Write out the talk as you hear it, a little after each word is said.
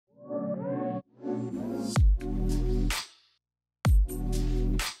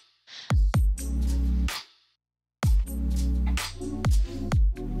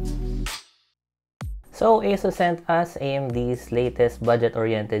So ASUS sent us AMD's latest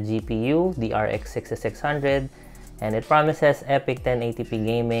budget-oriented GPU, the RX6600, and it promises epic 1080p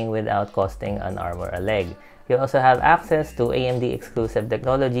gaming without costing an arm or a leg. You also have access to AMD-exclusive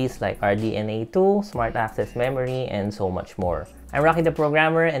technologies like RDNA2, Smart Access Memory, and so much more. I'm Rocky the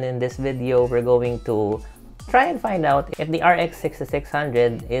Programmer, and in this video, we're going to try and find out if the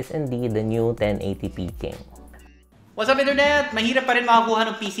RX6600 is indeed the new 1080p king. What's up, Internet? Mahirap pa rin makakuha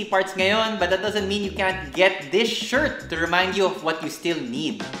ng PC parts ngayon, but that doesn't mean you can't get this shirt to remind you of what you still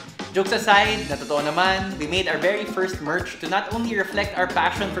need. Jokes aside, na totoo naman, we made our very first merch to not only reflect our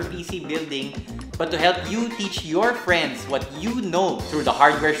passion for PC building, but to help you teach your friends what you know through the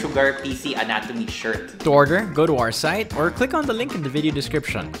Hardware Sugar PC Anatomy shirt. To order, go to our site or click on the link in the video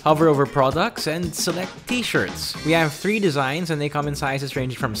description. Hover over products and select t-shirts. We have 3 designs and they come in sizes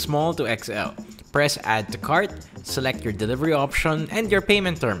ranging from small to XL. Press add to cart, select your delivery option and your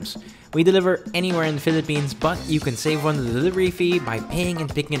payment terms. We deliver anywhere in the Philippines, but you can save on the delivery fee by paying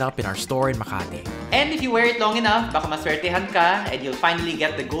and picking it up in our store in Makati. And if you wear it long enough, baka maswertehan ka and you'll finally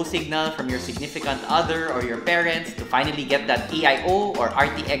get the go signal from your significant other or your parents to finally get that AIO or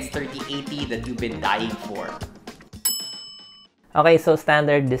RTX 3080 that you've been dying for. Okay, so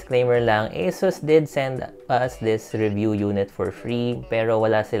standard disclaimer lang, ASUS did send us this review unit for free, pero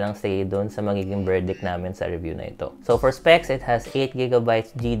wala silang say doon sa magiging verdict namin sa review na ito. So for specs, it has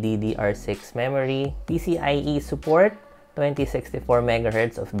 8GB GDDR6 memory, PCIe support,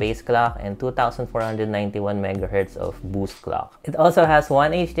 2064MHz of base clock, and 2491MHz of boost clock. It also has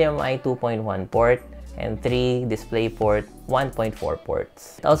one HDMI 2.1 port, and 3 DisplayPort 1.4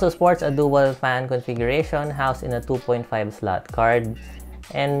 ports. It also sports a dual fan configuration housed in a 2.5 slot card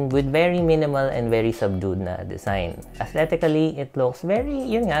and with very minimal and very subdued na design. Aesthetically, it looks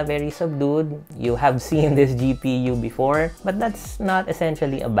very subdued. You have seen this GPU before, but that's not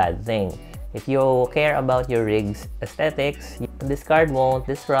essentially a bad thing. If you care about your rig's aesthetics, this card won't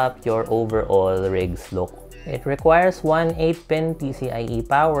disrupt your overall rig's look. It requires one 8-pin PCIe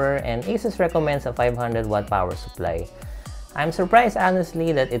power and ASUS recommends a 500-watt power supply. I'm surprised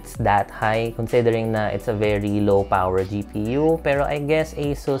honestly that it's that high considering na it's a very low power GPU, pero I guess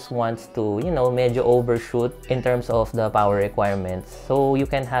ASUS wants to, medyo overshoot in terms of the power requirements so you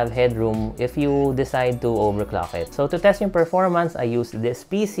can have headroom if you decide to overclock it. So to test yung performance, I used this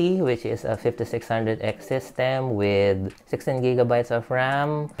PC, which is a 5600X system with 16GB of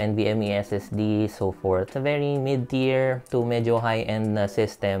RAM, NVMe SSD, so forth. It's a very mid-tier to medyo high-end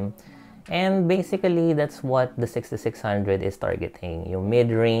system. And basically, that's what the 6600 is targeting. Yung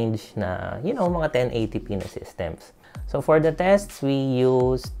mid-range na, mga 1080p na systems. So for the tests, we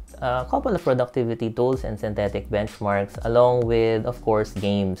used a couple of productivity tools and synthetic benchmarks along with, of course,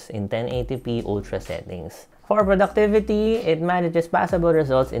 games in 1080p ultra settings. For productivity, it manages passable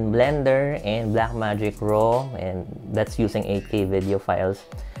results in Blender and Blackmagic Raw, and that's using 8K video files.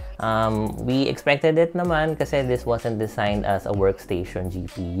 We expected it naman kasi this wasn't designed as a workstation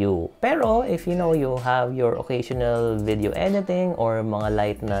GPU. Pero if you have your occasional video editing or mga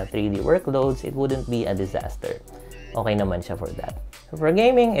light na 3D workloads, it wouldn't be a disaster. Okay naman siya for that. For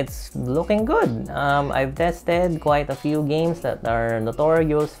gaming, it's looking good. I've tested quite a few games that are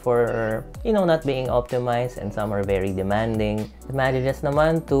notorious for, not being optimized, and some are very demanding. It manages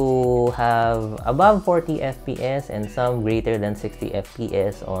naman to have above 40 FPS and some greater than 60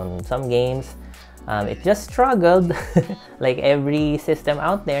 FPS on some games. It just struggled, like every system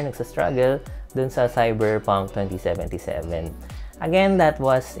out there, nagsa-struggle dun sa Cyberpunk 2077. Again, that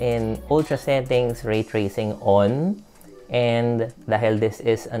was in ultra settings, ray tracing on, and dahil this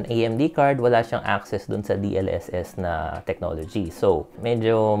is an AMD card, wala siyang access dun sa DLSS na technology. So,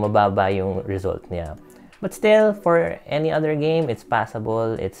 medyo mababa yung result niya. But still, for any other game, it's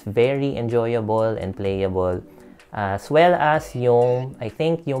passable, it's very enjoyable and playable, as well as I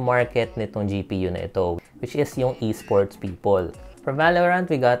think yung market nitong GPU na ito, which is yung esports people. For Valorant,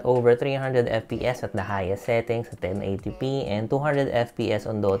 we got over 300 FPS at the highest settings at 1080p and 200 FPS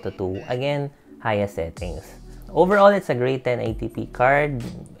on Dota 2, again, highest settings. Overall, it's a great 1080p card.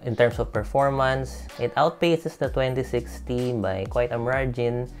 In terms of performance, it outpaces the 2060 by quite a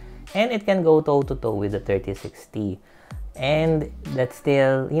margin, and it can go toe-to-toe with the 3060. And that's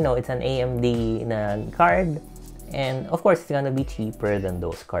still, it's an AMD na card, and of course, it's gonna be cheaper than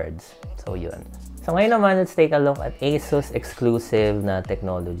those cards. So, yun. So ngayon naman, let's take a look at ASUS-exclusive na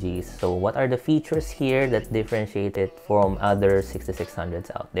technologies. So what are the features here that differentiate it from other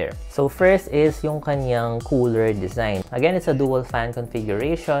 6600s out there? So first is yung kanyang cooler design. Again, it's a dual fan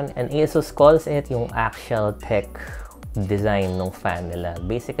configuration and ASUS calls it yung actual tech design ng fan nila.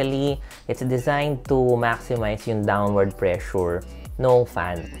 Basically, it's designed to maximize yung downward pressure no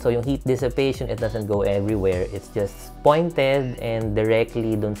fan. So yung heat dissipation, it doesn't go everywhere. It's just pointed and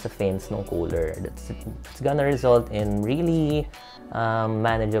directly dun sa fins ng cooler. It's gonna result in really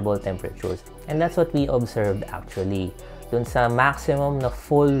manageable temperatures. And that's what we observed actually. Dun sa maximum na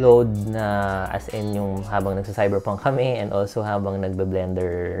full load na as in yung habang nagsa-cyberpunk kami and also habang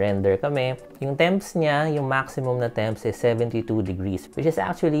nagbe-blender render kami, yung temps niya, yung maximum na temps is 72 degrees, which is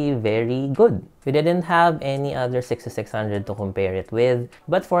actually very good. We didn't have any other 6600 to compare it with,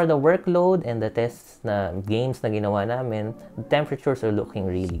 but for the workload and the tests na games na ginawa namin, the temperatures are looking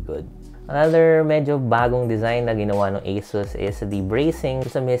really good. Another medyo bagong design na ginawa ng Asus is the bracing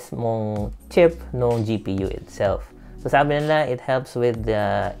sa mismong chip ng GPU itself. So sabi nila, it helps with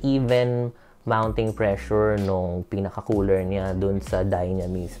the even mounting pressure nung pinaka-cooler niya dun sa die niya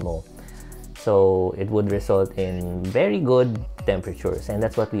mismo. So it would result in very good temperatures, and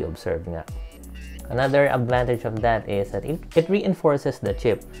that's what we observed nga. Another advantage of that is that it reinforces the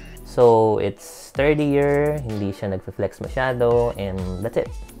chip. So it's sturdier, hindi siya nagfe-flex masyado, and that's it.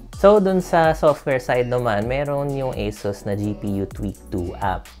 So dun sa software side naman, meron yung Asus na GPU Tweak 2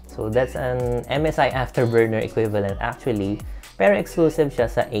 app. So that's an MSI Afterburner equivalent actually, pero exclusive siya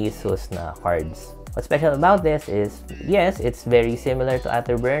sa Asus na cards. What's special about this is, yes, it's very similar to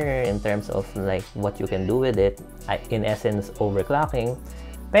Afterburner in terms of like what you can do with it, in essence overclocking,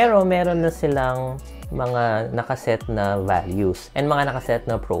 pero meron na silang mga nakaset na values and mga nakaset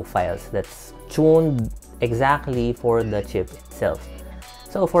na profiles that's tuned exactly for the chip itself.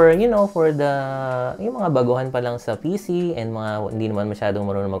 So for, you know, for yung mga baguhan pa lang sa PC and mga hindi naman masyadong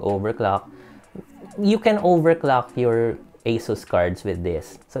marunong mag-overclock, you can overclock your Asus cards with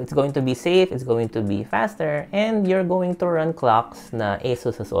this. So it's going to be safe, it's going to be faster, and you're going to run clocks na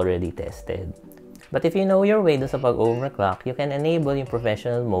Asus has already tested. But if you know your way sa pag-overclock, you can enable yung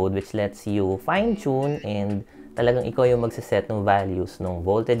professional mode which lets you fine-tune and talagang ikaw yung magsiset ng values ng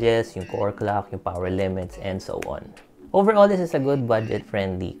voltages, yung core clock, yung power limits, and so on. Overall, this is a good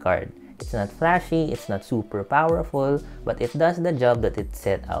budget-friendly card. It's not flashy, it's not super powerful, but it does the job that it's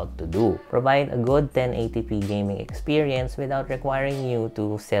set out to do. Provide a good 1080p gaming experience without requiring you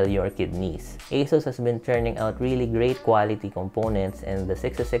to sell your kidneys. Asus has been churning out really great quality components, and the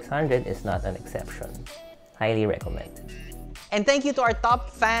 6600 is not an exception. Highly recommend. And thank you to our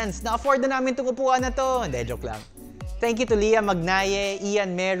top fans. Na-afford na namin itong upuan na to. Hindi, joke lang. Thank you to Leah Magnaye,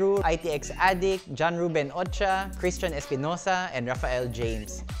 Ian Meru, ITX Addict, John Ruben Ocha, Christian Espinosa, and Rafael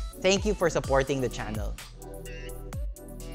James. Thank you for supporting the channel.